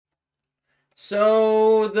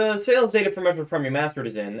So, the sales data for Metroid Prime Remastered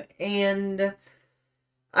is in, and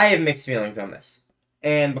I have mixed feelings on this.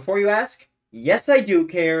 And before you ask, yes I do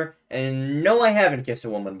care, and no I haven't kissed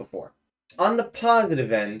a woman before. On the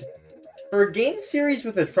positive end, for a game series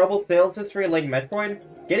with a troubled sales history like Metroid,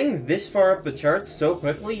 getting this far up the charts so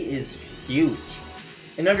quickly is huge.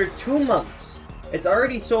 In under 2 months, it's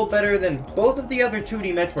already sold better than both of the other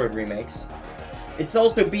 2D Metroid remakes. It's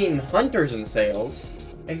also beaten Hunters in sales,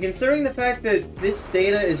 and considering the fact that this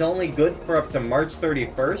data is only good for up to March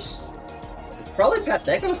 31st, it's probably past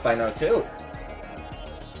Echoes by now too.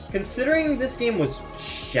 Considering this game was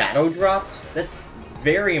shadow dropped, that's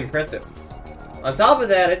very impressive. On top of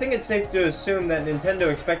that, I think it's safe to assume that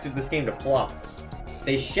Nintendo expected this game to flop.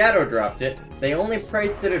 They shadow dropped it, they only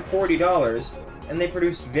priced it at $40, and they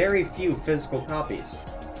produced very few physical copies.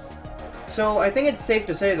 So I think it's safe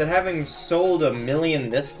to say that having sold 1 million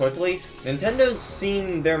this quickly, Nintendo's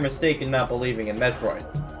seen their mistake in not believing in Metroid.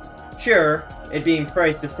 Sure, it being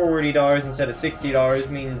priced at $40 instead of $60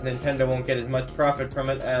 means Nintendo won't get as much profit from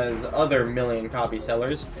it as other million copy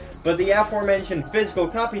sellers, but the aforementioned physical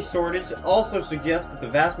copy shortage also suggests that the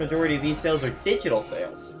vast majority of these sales are digital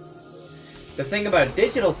sales. The thing about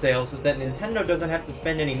digital sales is that Nintendo doesn't have to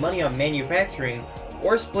spend any money on manufacturing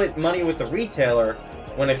or split money with the retailer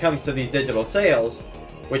when it comes to these digital sales,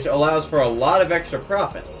 which allows for a lot of extra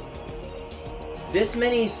profit. This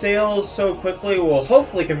many sales so quickly will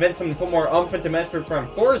hopefully convince them to put more oomph into Metroid Prime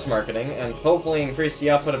 4's marketing, and hopefully increase the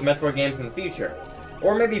output of Metroid games in the future.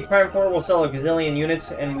 Or maybe Prime 4 will sell a gazillion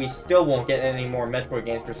units and we still won't get any more Metroid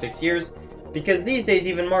games for 6 years, because these days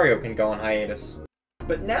even Mario can go on hiatus.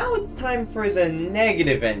 But now it's time for the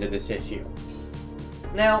negative end of this issue.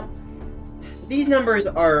 Now, these numbers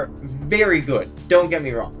are very good, don't get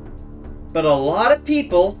me wrong. But a lot of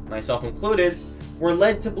people, myself included, were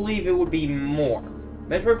led to believe it would be more.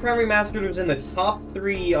 Metroid Prime Remastered was in the top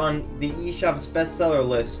 3 on the eShop's bestseller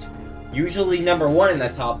list, usually number 1 in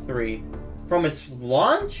that top 3, from its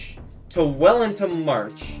launch to well into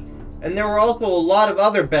March. And there were also a lot of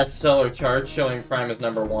other bestseller charts showing Prime as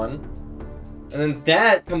number 1. And then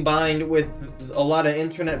that, combined with a lot of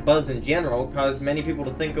internet buzz in general, caused many people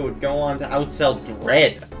to think it would go on to outsell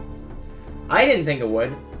Dread. I didn't think it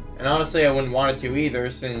would, and honestly I wouldn't want it to either,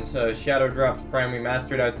 since Shadow Drop's Prime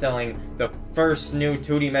Remastered outselling the first new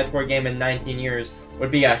 2D Metroid game in 19 years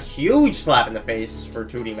would be a huge slap in the face for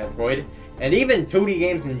 2D Metroid, and even 2D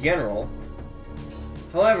games in general.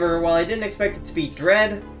 However, while I didn't expect it to beat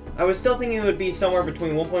Dread, I was still thinking it would be somewhere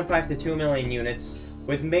between 1.5 to 2 million units,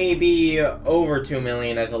 with maybe over 2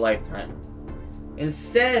 million as a lifetime.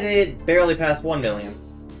 Instead, it barely passed 1 million.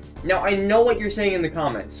 Now, I know what you're saying in the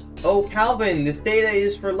comments. Oh, Calvin, this data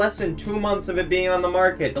is for less than 2 months of it being on the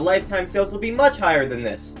market. The lifetime sales will be much higher than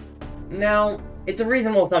this. Now, it's a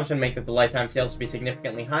reasonable assumption to make that the lifetime sales will be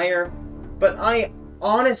significantly higher, but I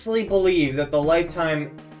honestly believe that the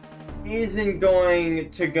lifetime isn't going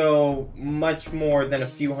to go much more than a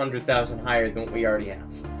few 100,000 higher than what we already have.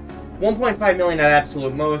 1.5 million at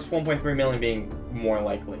absolute most, 1.3 million being more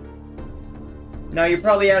likely. Now you're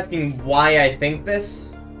probably asking why I think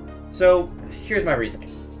this, so here's my reasoning.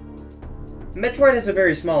 Metroid has a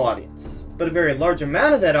very small audience, but a very large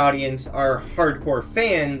amount of that audience are hardcore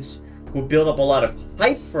fans who build up a lot of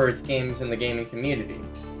hype for its games in the gaming community.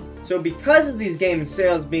 So because of these games'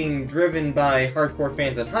 sales being driven by hardcore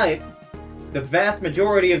fans and hype, the vast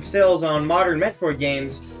majority of sales on modern Metroid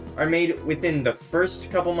games are made within the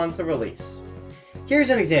first couple months of release. Here's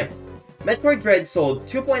an example. Metroid Dread sold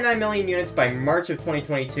 2.9 million units by March of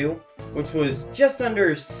 2022, which was just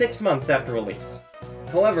under 6 months after release.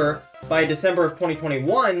 However, by December of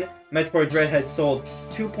 2021, Metroid Dread had sold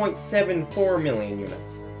 2.74 million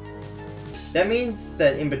units. That means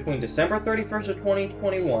that in between December 31st of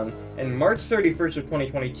 2021 and March 31st of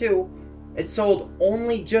 2022, it sold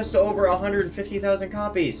only just over 150,000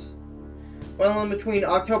 copies. While in between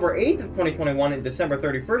October 8th of 2021 and December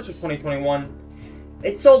 31st of 2021,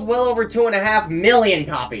 it sold well over 2.5 million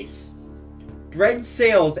copies. Dread's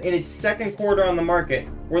sales in its second quarter on the market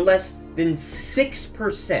were less than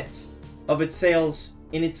 6% of its sales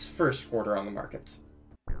in its first quarter on the market.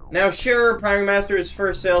 Now sure, Prime Remastered's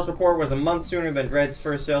first sales report was a month sooner than Dread's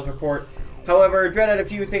first sales report. However, Dread had a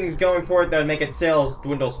few things going for it that would make its sales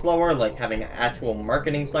dwindle slower, like having an actual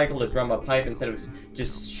marketing cycle to drum up hype instead of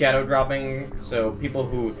just shadow dropping, so people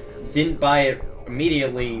who didn't buy it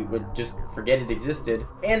immediately would just forget it existed.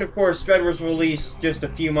 And of course, Dread was released just a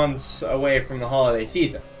few months away from the holiday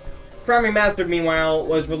season. Prime Remastered, meanwhile,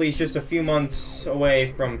 was released just a few months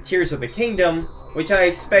away from Tears of the Kingdom, which I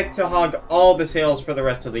expect to hog all the sales for the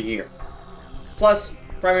rest of the year. Plus,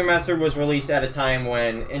 Prime Remastered was released at a time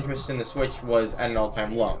when interest in the Switch was at an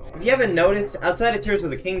all-time low. If you haven't noticed, outside of Tears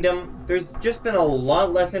of the Kingdom, there's just been a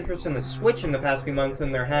lot less interest in the Switch in the past few months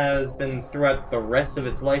than there has been throughout the rest of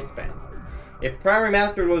its lifespan. If Prime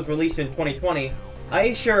Remastered was released in 2020, I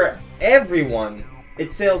assure everyone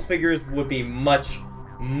its sales figures would be much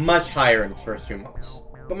higher in its first few months.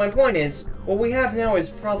 But my point is, what we have now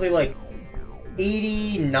is probably like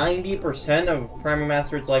 80–90% of Prime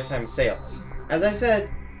Remastered's lifetime sales. As I said,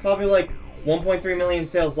 probably like 1.3 million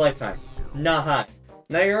sales lifetime. Not high.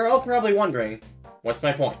 Now you're all probably wondering, what's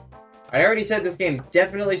my point? I already said this game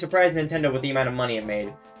definitely surprised Nintendo with the amount of money it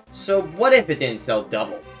made. So what if it didn't sell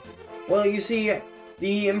double? Well, you see,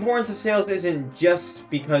 the importance of sales isn't just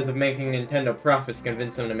because of making Nintendo profits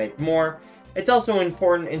convince them to make more. It's also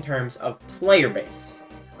important in terms of player base.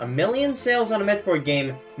 1 million sales on a Metroid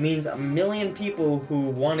game means 1 million people who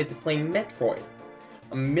wanted to play Metroid.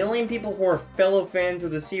 1 million people who are fellow fans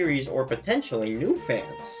of the series or potentially new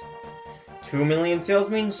fans. 2 million sales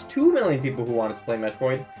means 2 million people who wanted to play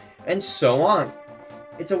Metroid, and so on.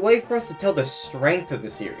 It's a way for us to tell the strength of the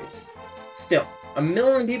series. Still, 1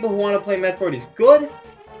 million people who want to play Metroid is good,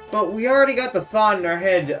 but we already got the thought in our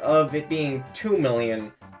head of it being 2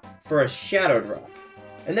 million for a Shadow Drop.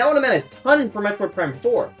 And that would have meant a ton for Metroid Prime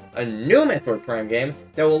 4, a new Metroid Prime game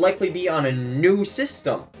that will likely be on a new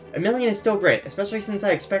system. 1 million is still great, especially since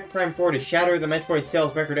I expect Prime 4 to shatter the Metroid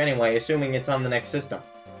sales record anyway, assuming it's on the next system.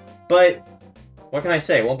 But, what can I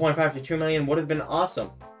say, 1.5 to 2 million would have been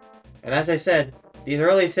awesome. And as I said, these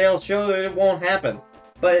early sales show that it won't happen.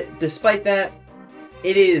 But despite that,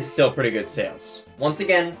 it is still pretty good sales. Once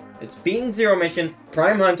again, it's beating Zero Mission,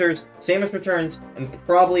 Prime Hunters, Samus Returns, and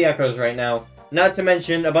probably Echoes right now. Not to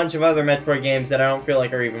mention a bunch of other Metroid games that I don't feel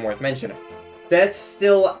like are even worth mentioning. That's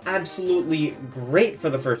still absolutely great for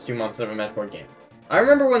the first 2 months of a Metroid game. I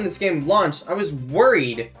remember when this game launched, I was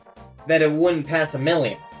worried that it wouldn't pass 1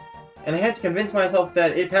 million. And I had to convince myself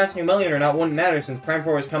that it passing 1 million or not wouldn't matter since Prime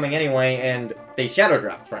 4 was coming anyway and they shadow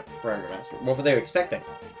dropped Prime Remastered. What were they expecting?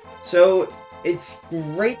 So, it's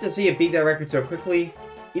great to see it beat that record so quickly,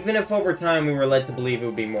 even if over time we were led to believe it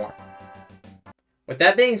would be more. With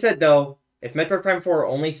that being said though, if Metroid Prime 4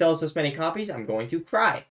 only sells this many copies, I'm going to cry.